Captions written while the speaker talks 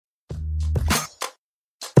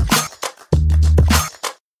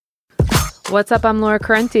What's up? I'm Laura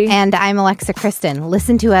Correnti. And I'm Alexa Kristen.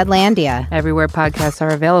 Listen to Adlandia Everywhere podcasts are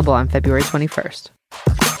available on February 21st.